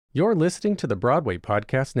You're listening to the Broadway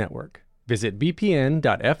Podcast Network. Visit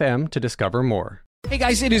bpn.fm to discover more. Hey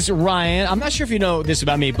guys, it is Ryan. I'm not sure if you know this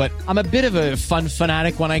about me, but I'm a bit of a fun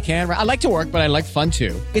fanatic when I can. I like to work, but I like fun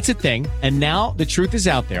too. It's a thing. And now the truth is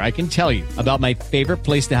out there. I can tell you about my favorite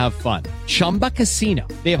place to have fun. Chumba Casino.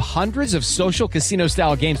 They have hundreds of social casino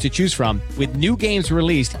style games to choose from with new games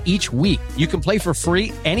released each week. You can play for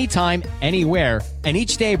free anytime, anywhere. And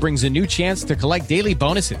each day brings a new chance to collect daily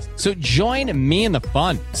bonuses. So join me in the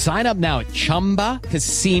fun. Sign up now at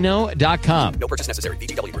ChumbaCasino.com. No purchase necessary.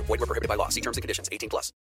 VGW Group. Void where prohibited by law. See terms and conditions.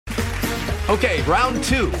 18+. Okay, round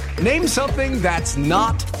two. Name something that's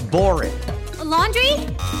not boring. A laundry?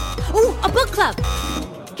 Ooh, a book club.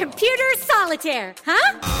 Computer solitaire,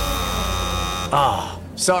 huh? Ah,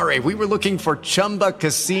 sorry. We were looking for Chumba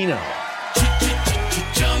Casino.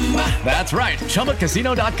 That's right.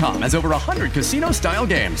 ChumbaCasino.com has over 100 casino-style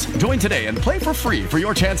games. Join today and play for free for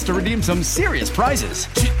your chance to redeem some serious prizes.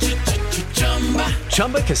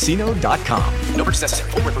 ChumbaCasino.com. No purchase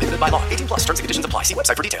necessary. Void where prohibited by law. 18+. Terms and conditions apply. See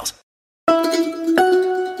website for details.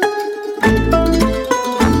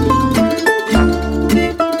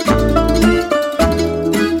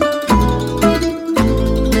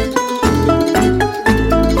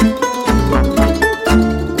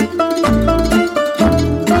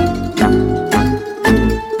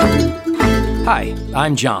 Hi,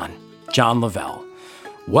 I'm John Lavelle.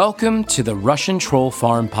 Welcome to the Russian Troll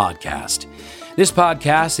Farm podcast. This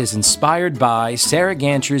podcast is inspired by Sarah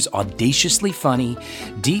Gancher's audaciously funny,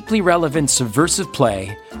 deeply relevant, subversive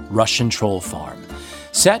play, Russian Troll Farm.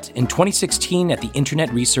 Set in 2016 at the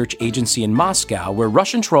Internet Research Agency in Moscow, where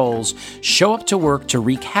Russian trolls show up to work to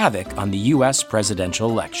wreak havoc on the U.S. presidential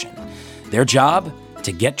election. Their job?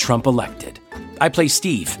 To get Trump elected. I play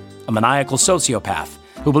Steve, a maniacal sociopath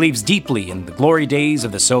who believes deeply in the glory days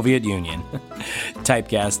of the Soviet Union.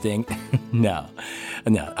 Typecasting. No,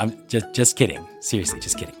 I'm just kidding. Seriously,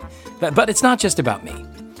 just kidding. But it's not just about me.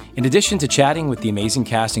 In addition to chatting with the amazing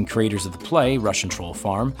cast and creators of the play, Russian Troll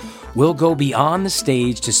Farm, we'll go beyond the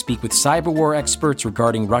stage to speak with cyber war experts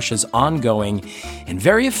regarding Russia's ongoing and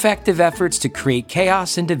very effective efforts to create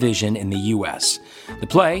chaos and division in the U.S. The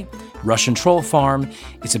play, Russian Troll Farm,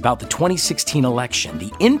 is about the 2016 election.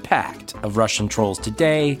 The impact of Russian trolls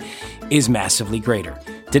today is massively greater.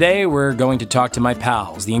 Today, we're going to talk to my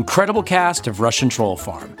pals, the incredible cast of Russian Troll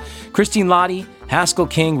Farm. Christine Lahti, Haskell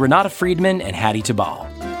King, Renata Friedman, and Hattie Tabal.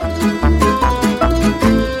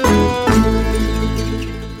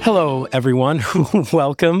 Hello, everyone.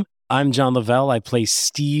 Welcome. I'm John Lavelle. I play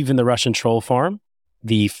Steve in the Russian Troll Farm,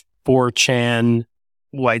 the 4chan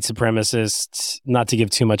white supremacist, not to give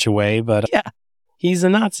too much away, but yeah, he's a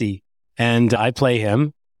Nazi. And I play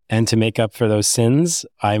him. And to make up for those sins,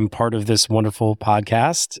 I'm part of this wonderful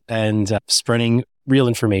podcast and spreading real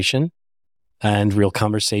information and real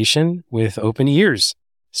conversation with open ears.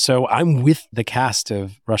 So I'm with the cast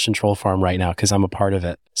of Russian Troll Farm right now because I'm a part of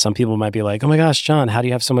it. Some people might be like, oh my gosh, John, how do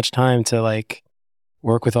you have so much time to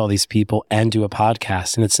work with all these people and do a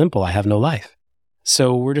podcast? And it's simple. I have no life.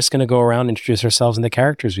 So we're just going to go around and introduce ourselves and the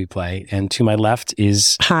characters we play. And to my left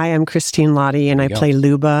is... Hi, I'm Christine Lahti, and I play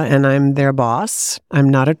Luba, and I'm their boss. I'm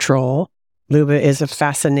not a troll. Luba is a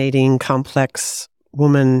fascinating, complex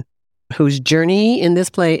woman whose journey in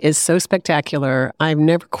this play is so spectacular. I've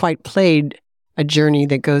never quite played a journey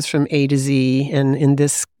that goes from A to Z, and in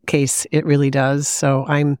this case, it really does. So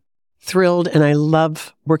I'm thrilled, and I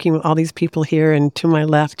love working with all these people here. And to my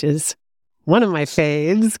left is... one of my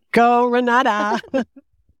faves. Go, Renata.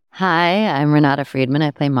 Hi, I'm Renata Friedman. I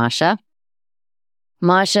play Masha.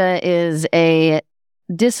 Masha is a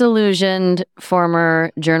disillusioned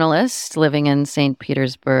former journalist living in St.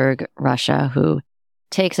 Petersburg, Russia, who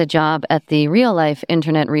takes a job at the real-life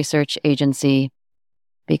Internet Research Agency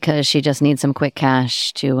because she just needs some quick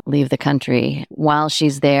cash to leave the country. While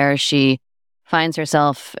she's there, she finds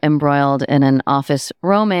herself embroiled in an office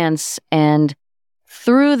romance, and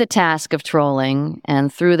through the task of trolling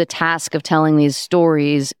and through the task of telling these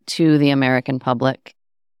stories to the American public,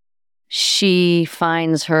 she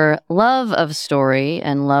finds her love of story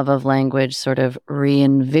and love of language sort of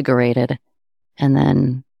reinvigorated. And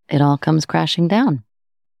then it all comes crashing down.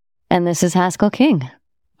 And this is Haskell King.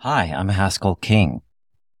 Hi, I'm Haskell King.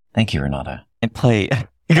 Thank you, Renata. I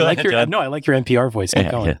like your NPR voice. Keep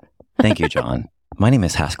going. Yeah. Thank you, John. My name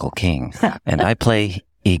is Haskell King, and I play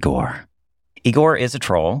Igor. Igor is a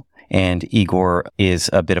troll, and Igor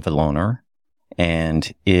is a bit of a loner,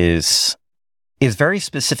 and is very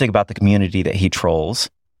specific about the community that he trolls,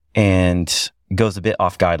 and goes a bit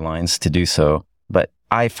off guidelines to do so. But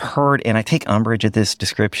I've heard, and I take umbrage at this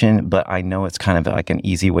description, but I know it's kind of like an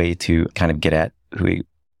easy way to kind of get at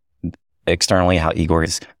externally how Igor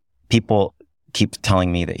is people keep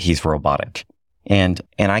telling me that he's robotic. And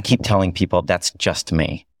I keep telling people that's just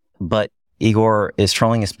me. But Igor is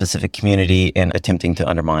trolling a specific community and attempting to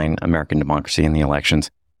undermine American democracy in the elections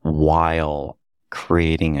while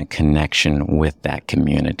creating a connection with that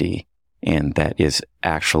community. And that is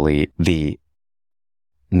actually the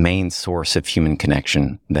main source of human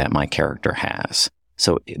connection that my character has.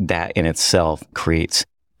 So that in itself creates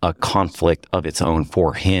a conflict of its own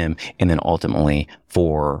for him and then ultimately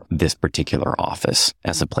for this particular office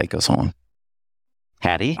as the play goes on.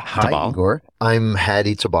 Hadi Tabal. Igor. I'm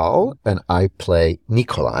Hadi Tabal, and I play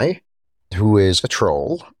Nikolai, who is a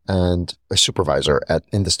troll and a supervisor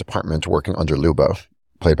in this department working under Luba,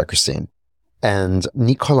 played by Christine. And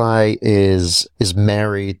Nikolai is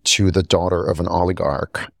married to the daughter of an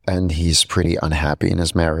oligarch, and he's pretty unhappy in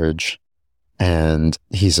his marriage. And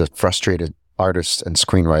he's a frustrated artist and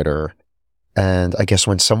screenwriter. And I guess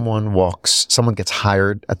when someone gets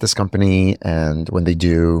hired at this company, and when they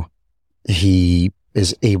do, he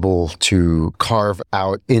is able to carve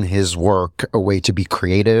out in his work a way to be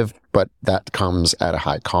creative, but that comes at a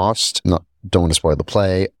high cost. Don't want to spoil the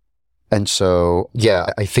play. And so, yeah,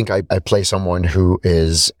 I think I play someone who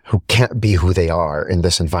can't be who they are in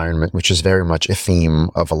this environment, which is very much a theme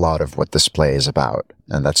of a lot of what this play is about.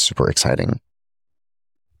 And that's super exciting.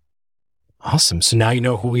 Awesome. So now you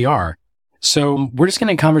know who we are. So we're just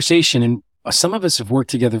getting a conversation, and some of us have worked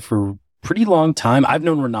together for pretty long time. I've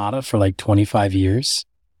known Renata for like 25 years,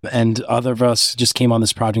 and other of us just came on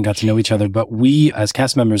this project and got to know each other. But we, as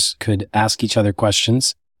cast members, could ask each other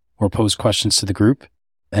questions or pose questions to the group,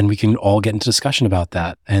 and we can all get into discussion about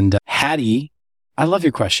that. And Hadi, I love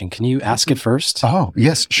your question. Can you ask it first? Oh,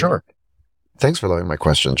 yes, sure. Thanks for loving my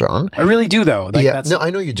question, John. I really do, though. Like, yeah, no,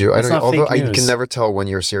 I know you do. I know, although I can never tell when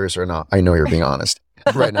you're serious or not. I know you're being honest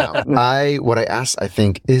right now. What I asked, I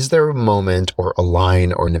think, is there a moment or a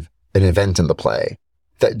line or an event in the play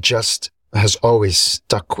that just has always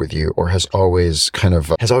stuck with you, or has always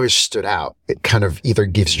stood out? It kind of either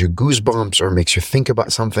gives you goosebumps or makes you think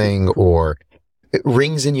about something, or it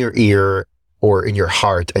rings in your ear or in your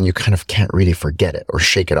heart, and you kind of can't really forget it or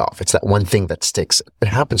shake it off. It's that one thing that sticks. It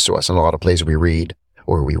happens to us in a lot of plays we read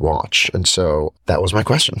or we watch. And so that was my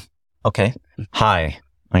question. Okay. Hi.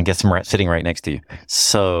 I guess I'm sitting right next to you.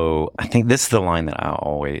 So I think this is the line that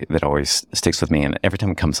always sticks with me. And every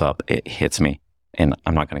time it comes up, it hits me. And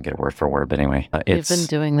I'm not going to get it word for word, but anyway. You've been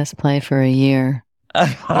doing this play for a year.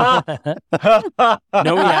 No, he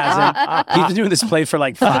hasn't. He's been doing this play for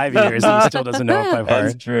like 5 years and he still doesn't know it by heart.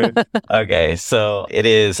 That's true. Okay, so it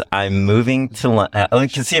is, I'm moving to London.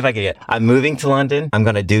 Let me see if I can get I'm moving to London. I'm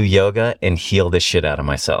going to do yoga and heal the shit out of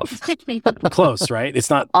myself. Close, right? It's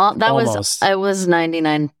not almost. I was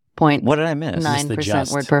 99. What did I miss?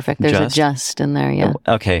 9% word perfect. There's a just in there, yeah.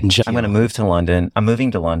 Okay, I'm going to move to London. I'm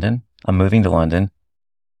moving to London.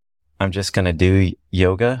 I'm just going to do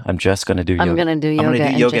yoga. I'm going to do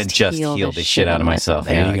yoga and just heal the shit out of myself.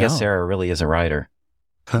 Yeah, I guess Sarah really is a writer.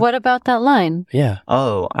 What about that line? Yeah.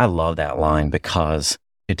 Oh, I love that line because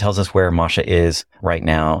it tells us where Masha is right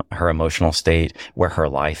now, her emotional state, where her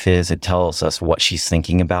life is. It tells us what she's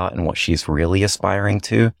thinking about and what she's really aspiring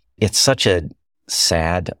to. It's such a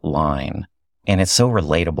sad line, and it's so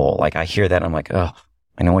relatable. Like, I hear that and I'm like, oh,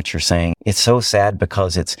 I know what you're saying. It's so sad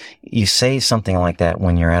because you say something like that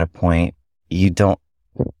when you're at a point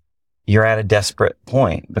you're at a desperate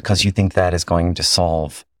point because you think that is going to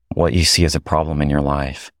solve what you see as a problem in your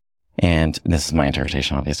life. And this is my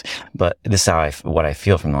interpretation, obviously, but this is what I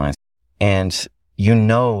feel from the lines. And you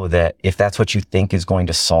know that if that's what you think is going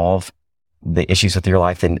to solve the issues with your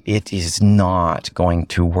life, then it is not going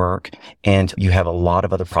to work. And you have a lot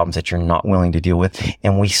of other problems that you're not willing to deal with.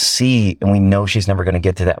 And we know she's never going to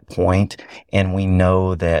get to that point. And we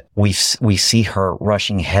know that we see her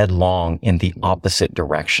rushing headlong in the opposite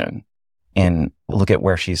direction. And look at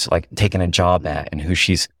where she's like taking a job at and who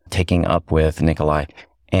she's taking up with, Nikolai.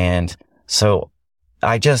 And so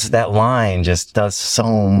that line just does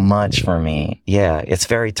so much for me. Yeah, it's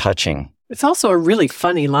very touching. It's also a really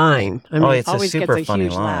funny line. I mean, it's always a super funny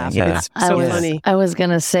line. Laugh. Yeah. It's so funny. I was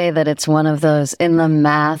going to say that it's one of those, in the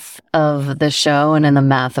math of the show and in the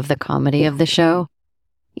math of the comedy of the show,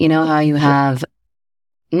 you know how you have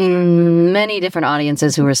many different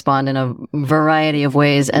audiences who respond in a variety of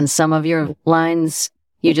ways, and some of your lines,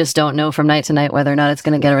 you just don't know from night to night whether or not it's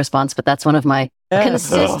going to get a response, but that's one of my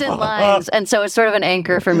consistent lines. And so it's sort of an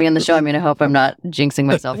anchor for me in the show. I mean, I hope I'm not jinxing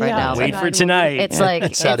myself right now. Wait for tonight. It's like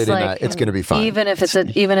it's Saturday night. It's going to be fun. Even if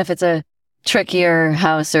it's a trickier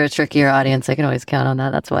house or a trickier audience, I can always count on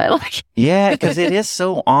that. That's why I like it. Yeah, because it is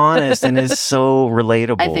so honest and it's so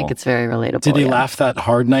relatable. I think it's very relatable. Did they laugh that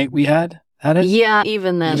hard night we had? at it? Yeah,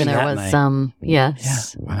 even then Even there that was night. some,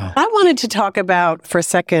 yes. Yeah. Wow. I wanted to talk about for a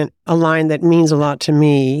second a line that means a lot to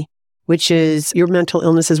me, which is your mental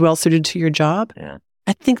illness is well suited to your job. Yeah.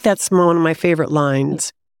 I think that's one of my favorite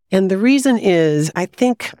lines. And the reason is, I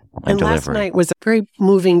think, and last night was very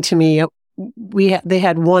moving to me. They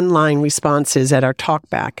had one-line responses at our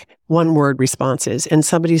talkback, one-word responses, and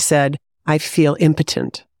somebody said, "I feel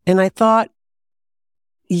impotent," and I thought,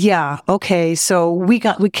 yeah, okay, so we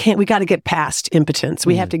got to get past impotence.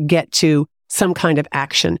 We have to get to some kind of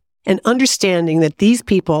action and understanding that these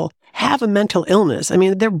people have a mental illness. I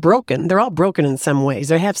mean, they're broken. They're all broken in some ways.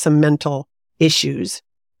 They have some mental issues,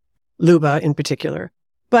 Luba in particular.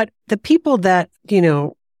 But the people that,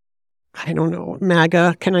 I don't know,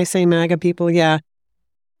 MAGA, can I say MAGA people? Yeah.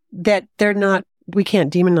 That they're not, we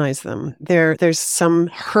can't demonize them. There's some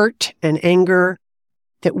hurt and anger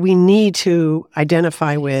that we need to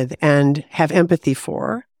identify with and have empathy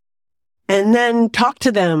for, and then talk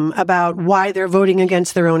to them about why they're voting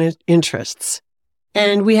against their own interests.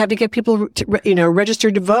 And we have to get people to,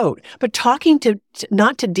 registered to vote, but talking to,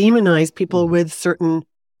 not to demonize people with certain,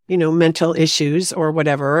 mental issues or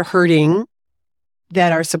whatever, hurting,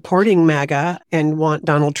 that are supporting MAGA and want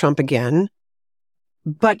Donald Trump again,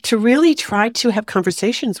 but to really try to have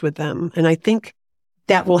conversations with them. And I think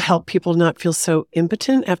that will help people not feel so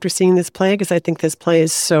impotent after seeing this play, because I think this play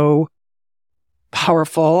is so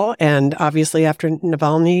powerful. And obviously after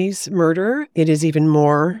Navalny's murder, it is even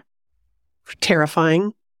more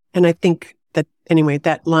terrifying. And I think that, anyway,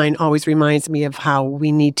 that line always reminds me of how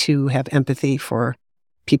we need to have empathy for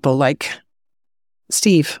people like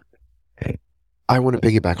Steve. I want to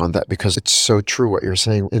piggyback on that because it's so true what you're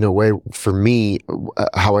saying. In a way, for me,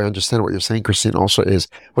 how I understand what you're saying, Christine, also is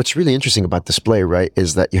what's really interesting about this play, right,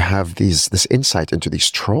 is that you have this insight into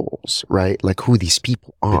these trolls, right? Like who these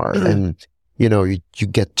people are. And, you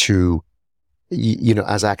get to,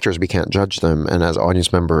 as actors, we can't judge them. And as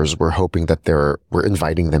audience members, we're hoping that we're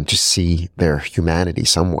inviting them to see their humanity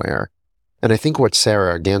somewhere. And I think what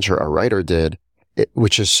Sarah Gancher, our writer, did,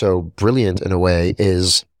 which is so brilliant in a way,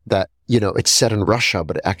 is that it's set in Russia,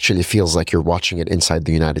 but it actually feels like you're watching it inside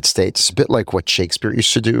the United States. It's a bit like what Shakespeare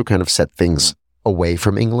used to do, kind of set things away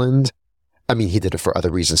from England. I mean, he did it for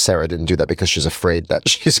other reasons. Sarah didn't do that because she's afraid that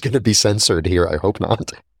she's going to be censored here. I hope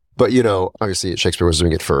not. But, obviously Shakespeare was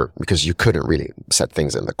doing it because you couldn't really set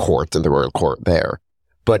things in the royal court there.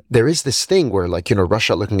 But there is this thing where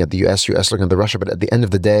Russia looking at the US looking at the Russia, but at the end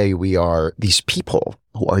of the day, we are these people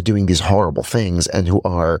who are doing these horrible things and who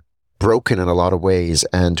are broken in a lot of ways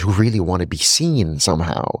and who really want to be seen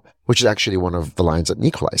somehow, which is actually one of the lines that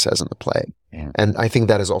Nikolai says in the play. Yeah. And I think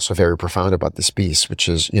that is also very profound about this piece, which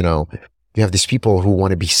is, you have these people who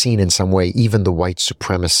want to be seen in some way. Even the white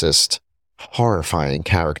supremacist, horrifying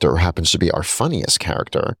character, who happens to be our funniest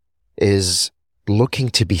character, is looking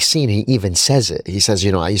to be seen. He even says it. He says,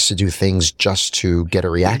 I used to do things just to get a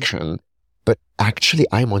reaction, but actually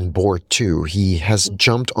I'm on board too. He has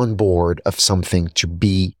jumped on board of something to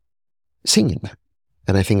be seen.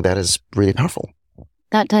 And I think that is really powerful.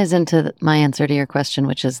 That ties into my answer to your question,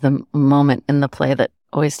 which is the moment in the play that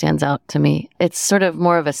always stands out to me. It's sort of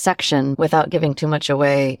more of a section without giving too much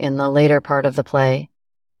away. In the later part of the play,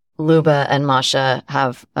 Luba and Masha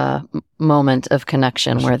have a moment of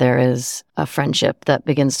connection where there is a friendship that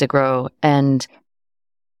begins to grow. And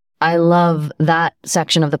I love that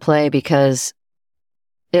section of the play because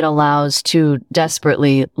it allows two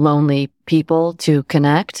desperately lonely people to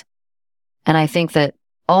connect. And I think that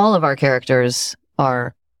all of our characters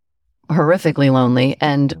are horrifically lonely,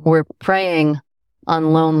 and we're preying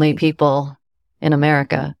on lonely people in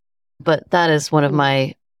America. But that is one of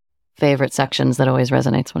my favorite sections that always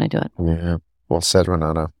resonates when I do it. Yeah. Well said,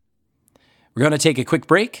 Renata. We're going to take a quick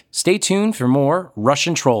break. Stay tuned for more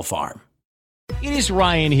Russian Troll Farm. It is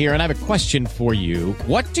Ryan here, and I have a question for you.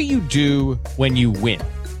 What do you do when you win?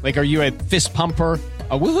 Like, are you a fist pumper,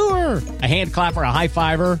 a woohooer, a hand clapper, a high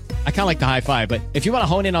fiver? I kind of like the high five, but if you want to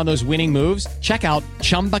hone in on those winning moves, check out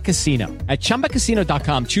Chumba Casino. At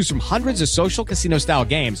ChumbaCasino.com, choose from hundreds of social casino style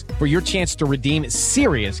games for your chance to redeem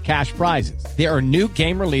serious cash prizes. There are new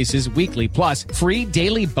game releases weekly, plus free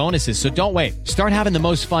daily bonuses. So don't wait. Start having the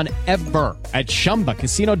most fun ever at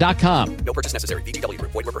ChumbaCasino.com. No purchase necessary. VGW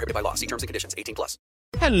Group. Void where prohibited by law. See terms and conditions. 18+.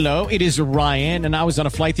 Hello, it is Ryan, and I was on a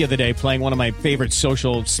flight the other day playing one of my favorite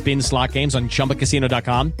social spin slot games on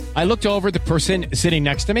ChumbaCasino.com. I looked over at the person sitting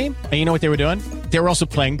next to me, and you know what they were doing? They were also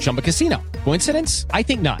playing Chumba Casino. Coincidence? I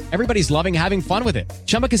think not. Everybody's loving having fun with it.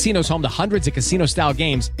 Chumba Casino is home to hundreds of casino-style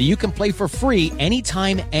games that you can play for free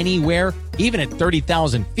anytime, anywhere, even at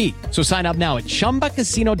 30,000 feet. So sign up now at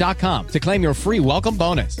ChumbaCasino.com to claim your free welcome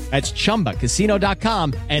bonus. That's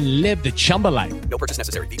ChumbaCasino.com and live the Chumba life. No purchase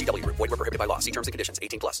necessary. VGW. Void where prohibited by law. See terms and conditions.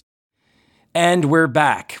 18+. And we're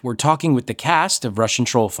back. We're talking with the cast of Russian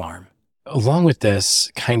Troll Farm. Along with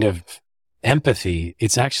this kind of empathy,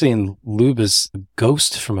 it's actually in Luba's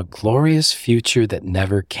ghost from a glorious future that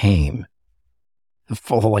never came.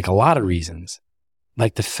 For like a lot of reasons.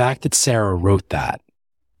 Like the fact that Sarah wrote that.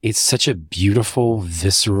 It's such a beautiful,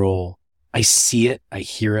 visceral, I see it, I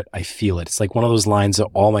hear it, I feel it. It's like one of those lines that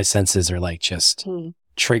all my senses are like just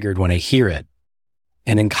triggered when I hear it.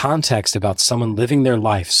 And in context about someone living their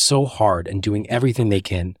life so hard and doing everything they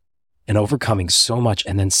can and overcoming so much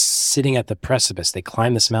and then sitting at the precipice, they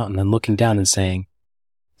climb this mountain and looking down and saying,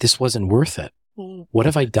 this wasn't worth it. What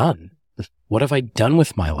have I done? What have I done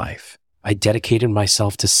with my life? I dedicated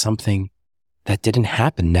myself to something that didn't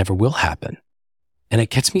happen, never will happen. And it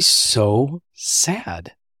gets me so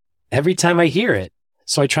sad every time I hear it.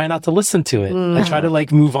 So I try not to listen to it. I try to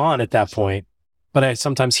like move on at that point. But I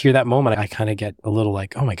sometimes hear that moment, I kind of get a little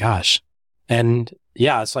like, oh my gosh. And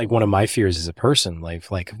yeah, it's like one of my fears as a person, like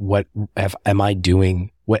what am I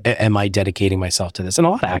doing? What am I dedicating myself to this? And a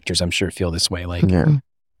lot of actors, I'm sure, feel this way. Like,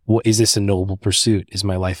 what, is this a noble pursuit? Is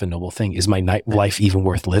my life a noble thing? Is my life even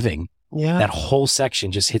worth living? Yeah. That whole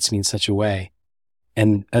section just hits me in such a way.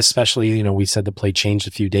 And especially, you know, we said the play changed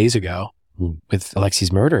a few days ago with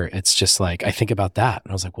Alexi's murder. It's just like, I think about that.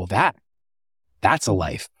 And I was like, well, that's a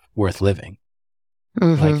life worth living.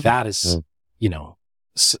 Like that is, you know,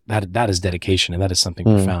 that is dedication and that is something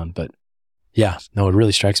profound. But yeah, no, it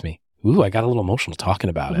really strikes me. Ooh, I got a little emotional talking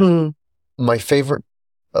about it. My favorite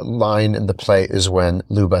line in the play is when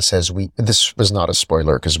Luba says, this was not a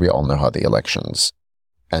spoiler because we all know how the elections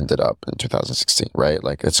ended up in 2016, right?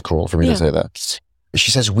 Like it's cool for me to say that. She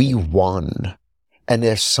says, we won. And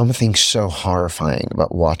there's something so horrifying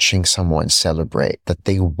about watching someone celebrate that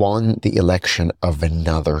they won the election of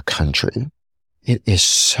another country. It is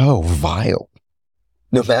so vile.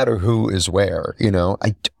 No matter who is where, you know,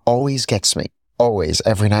 it always gets me. Always.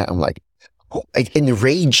 Every night I'm like, oh, it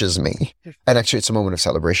enrages me. And actually it's a moment of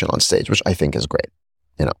celebration on stage, which I think is great.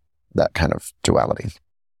 You know, that kind of duality.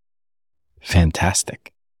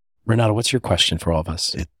 Fantastic. Renata, what's your question for all of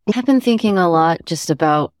us? I've been thinking a lot just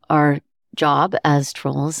about our job as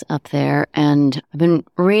trolls up there. And I've been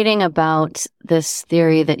reading about this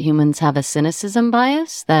theory that humans have a cynicism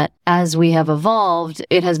bias, that as we have evolved,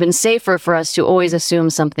 it has been safer for us to always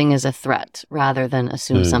assume something is a threat rather than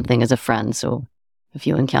assume something is a friend. So if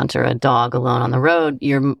you encounter a dog alone on the road,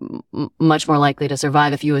 you're much more likely to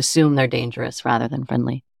survive if you assume they're dangerous rather than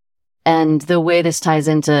friendly. And the way this ties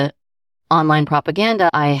into online propaganda,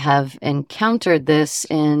 I have encountered this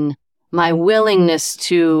in my willingness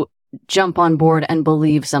to jump on board and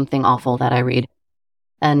believe something awful that I read.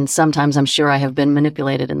 And sometimes I'm sure I have been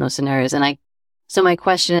manipulated in those scenarios. So my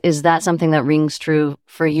question is that something that rings true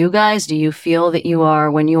for you guys? Do you feel that you are,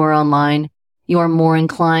 when you are online, you are more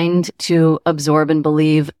inclined to absorb and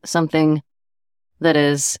believe something that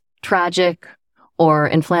is tragic or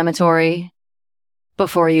inflammatory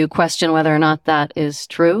before you question whether or not that is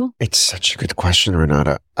true? It's such a good question,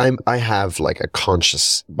 Renata. I have like a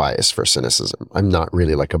conscious bias for cynicism. I'm not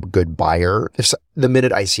really like a good buyer. The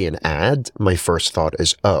minute I see an ad, my first thought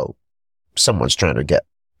is, oh, someone's trying to get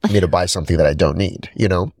me to buy something that I don't need, you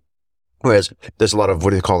know? Whereas there's a lot of, what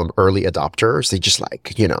do you call them, early adopters. They just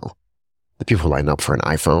like, you know, the people who line up for an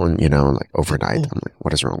iPhone, you know, like overnight. I'm like,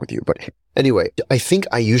 what is wrong with you? But anyway, I think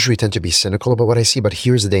I usually tend to be cynical about what I see, but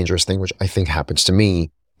here's the dangerous thing, which I think happens to me,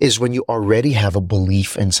 is when you already have a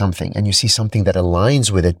belief in something and you see something that aligns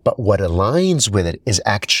with it, but what aligns with it is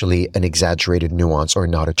actually an exaggerated nuance or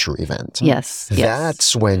not a true event. Yes.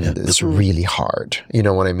 That's when it's really hard. You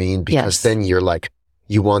know what I mean? Because then you're like,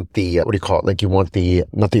 you want the, what do you call it? Like you want the,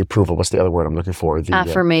 not the approval, what's the other word I'm looking for? The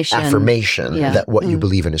affirmation. Affirmation that what you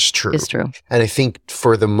believe in is true. Is true. And I think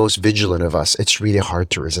for the most vigilant of us, it's really hard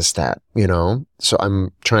to resist that, you know? So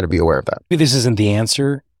I'm trying to be aware of that. Maybe this isn't the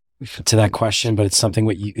answer to that question, but it's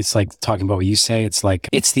something it's like talking about what you say. It's like,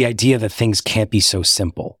 it's the idea that things can't be so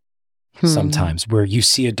simple sometimes, where you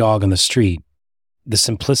see a dog on the street, the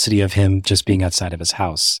simplicity of him just being outside of his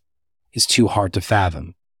house is too hard to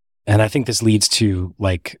fathom. And I think this leads to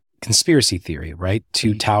like conspiracy theory, right?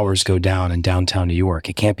 2 towers go down in downtown New York.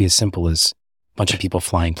 It can't be as simple as a bunch of people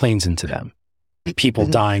flying planes into them. people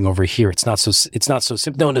dying over here. It's not so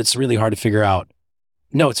simple. No, it's really hard to figure out.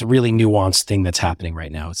 No, it's a really nuanced thing that's happening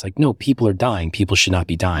right now. It's like, no, people are dying. People should not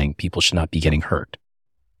be dying. People should not be getting hurt.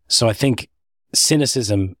 So I think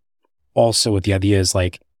cynicism also with the idea is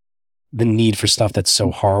like the need for stuff that's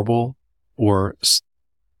so horrible, or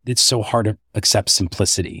it's so hard to accept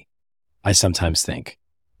simplicity. I sometimes think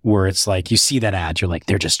where it's like, you see that ad, you're like,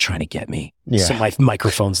 they're just trying to get me. Yeah. So my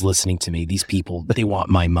microphone's listening to me. These people, they want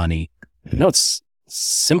my money. No, it's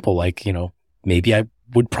simple. Like, maybe I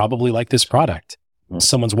would probably like this product.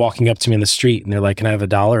 Someone's walking up to me in the street and they're like, can I have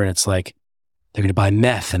 $1? And it's like, they're going to buy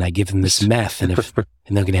meth, and I give them this meth, and they're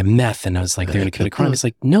going to have meth. And I was like, they're going to commit a crime. It's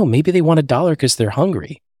like, no, maybe they want $1 because they're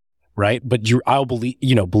hungry. Right. But I'll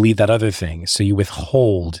believe that other thing. So you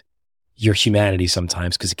withhold your humanity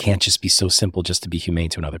sometimes because it can't just be so simple just to be humane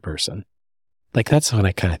to another person. Like, that's when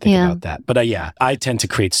I kind of think about that. But I tend to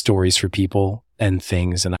create stories for people and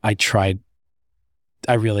things. And I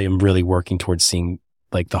really am working towards seeing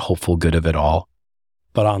like the hopeful good of it all.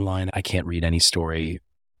 But online, I can't read any story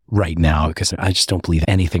right now because I just don't believe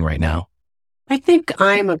anything right now. I think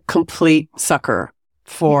I'm a complete sucker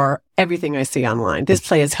for everything I see online. This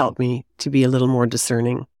play has helped me to be a little more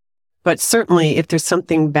discerning. But certainly if there's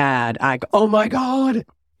something bad, I go, oh my God.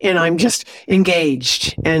 And I'm just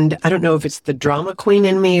engaged. And I don't know if it's the drama queen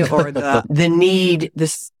in me or the need,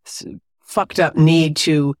 this fucked up need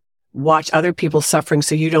to watch other people suffering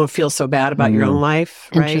so you don't feel so bad about your own life,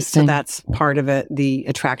 right? So that's part of it, the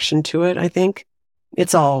attraction to it, I think.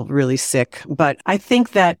 It's all really sick. But I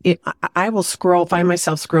think that I will find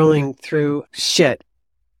myself scrolling through shit,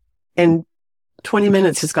 and 20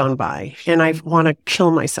 minutes has gone by, and I want to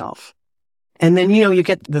kill myself. And then, you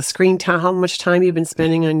get the screen time, how much time you've been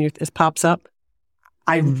spending on this pops up.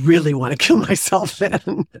 I really want to kill myself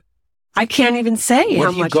then. I can't even say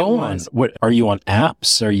how much it was. What are you on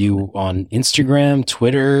apps? Are you on Instagram,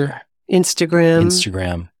 Twitter? Instagram,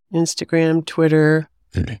 Twitter.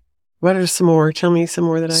 What are some more? Tell me some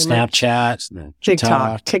more that I Snapchat,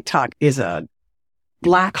 TikTok. TikTok is a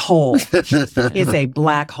black hole. It's a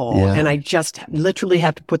black hole. Yeah. And I just literally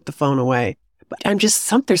have to put the phone away. But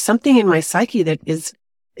there's something in my psyche that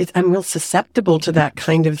I'm real susceptible to that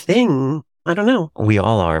kind of thing. I don't know. We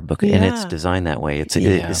all are, and it's designed that way. It's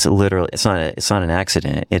literally, it's not an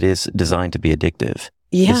accident. It is designed to be addictive.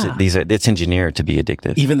 Yeah. It's engineered to be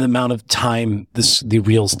addictive. Even the amount of time the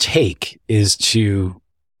reels take is to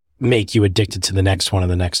make you addicted to the next one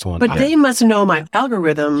and the next one. But they must know my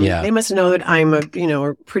algorithm. Yeah. They must know that I'm a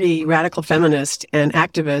pretty radical feminist and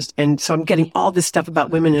activist. And so I'm getting all this stuff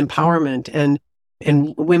about women empowerment and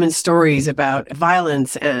women's stories about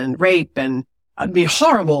violence and rape, and it'd be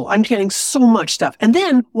horrible. I'm getting so much stuff. And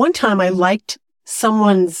then one time I liked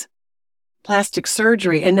someone's plastic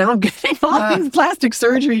surgery, and now I'm getting all these plastic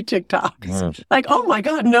surgery TikToks. Like, oh my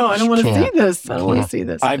God, no, I don't want to see this. I don't want to see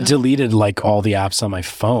this. I've deleted like all the apps on my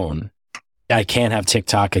phone. I can't have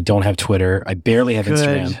TikTok. I don't have Twitter. I barely have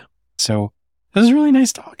Instagram. So it was really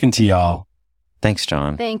nice talking to y'all. Thanks,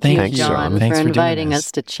 John. Thank you, John, for inviting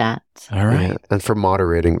us to chat. All right. Yeah, and for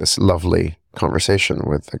moderating this lovely conversation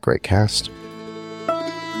with a great cast.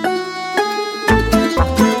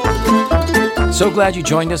 So glad you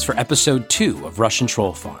joined us for episode 2 of Russian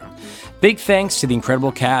Troll Farm. Big thanks to the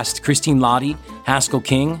incredible cast, Christine Lottie, Haskell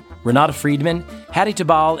King, Renata Friedman, Hattie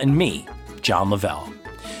Tabal, and me, John Lavelle.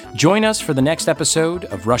 Join us for the next episode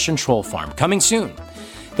of Russian Troll Farm, coming soon.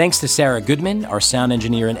 Thanks to Sarah Goodman, our sound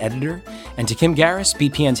engineer and editor, and to Kim Garris,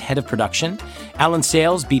 BPN's head of production, Alan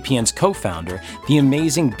Sales, BPN's co-founder, the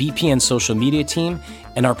amazing BPN social media team,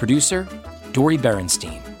 and our producer, Dori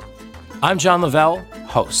Berenstein. I'm John Lavelle,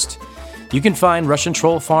 host. You can find Russian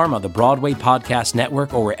Troll Farm on the Broadway Podcast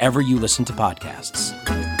Network or wherever you listen to podcasts.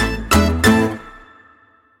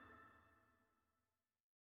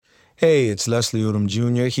 Hey, it's Leslie Odom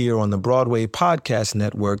Jr. here on the Broadway Podcast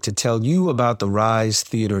Network to tell you about the Rise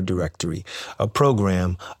Theater Directory, a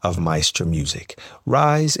program of Maestro Music.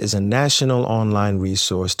 Rise is a national online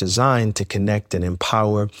resource designed to connect and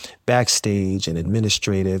empower backstage and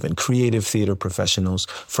administrative and creative theater professionals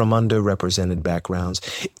from underrepresented backgrounds.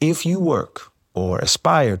 If you work or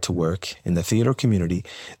aspire to work in the theater community,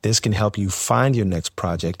 this can help you find your next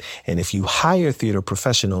project. And if you hire theater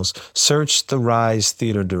professionals, search the Rise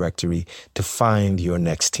Theater Directory to find your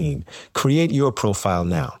next team. Create your profile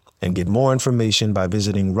now and get more information by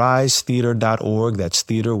visiting risetheater.org. That's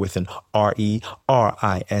theater with an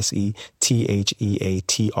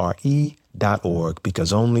RERISETHEATRE.org,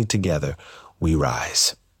 because only together we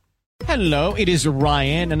rise. Hello, it is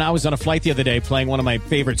Ryan, and I was on a flight the other day playing one of my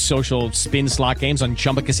favorite social spin slot games on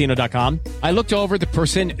ChumbaCasino.com. I looked over at the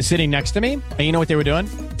person sitting next to me, and you know what they were doing?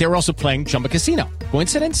 They were also playing Chumba Casino.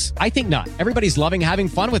 Coincidence? I think not. Everybody's loving having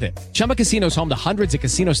fun with it. Chumba Casino is home to hundreds of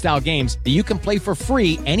casino-style games that you can play for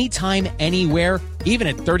free anytime, anywhere, even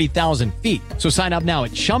at 30,000 feet. So sign up now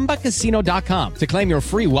at ChumbaCasino.com to claim your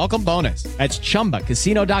free welcome bonus. That's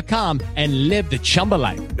ChumbaCasino.com and live the Chumba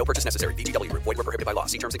life. No purchase necessary. VGW Group. Void where prohibited by law.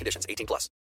 See terms and conditions. 18+.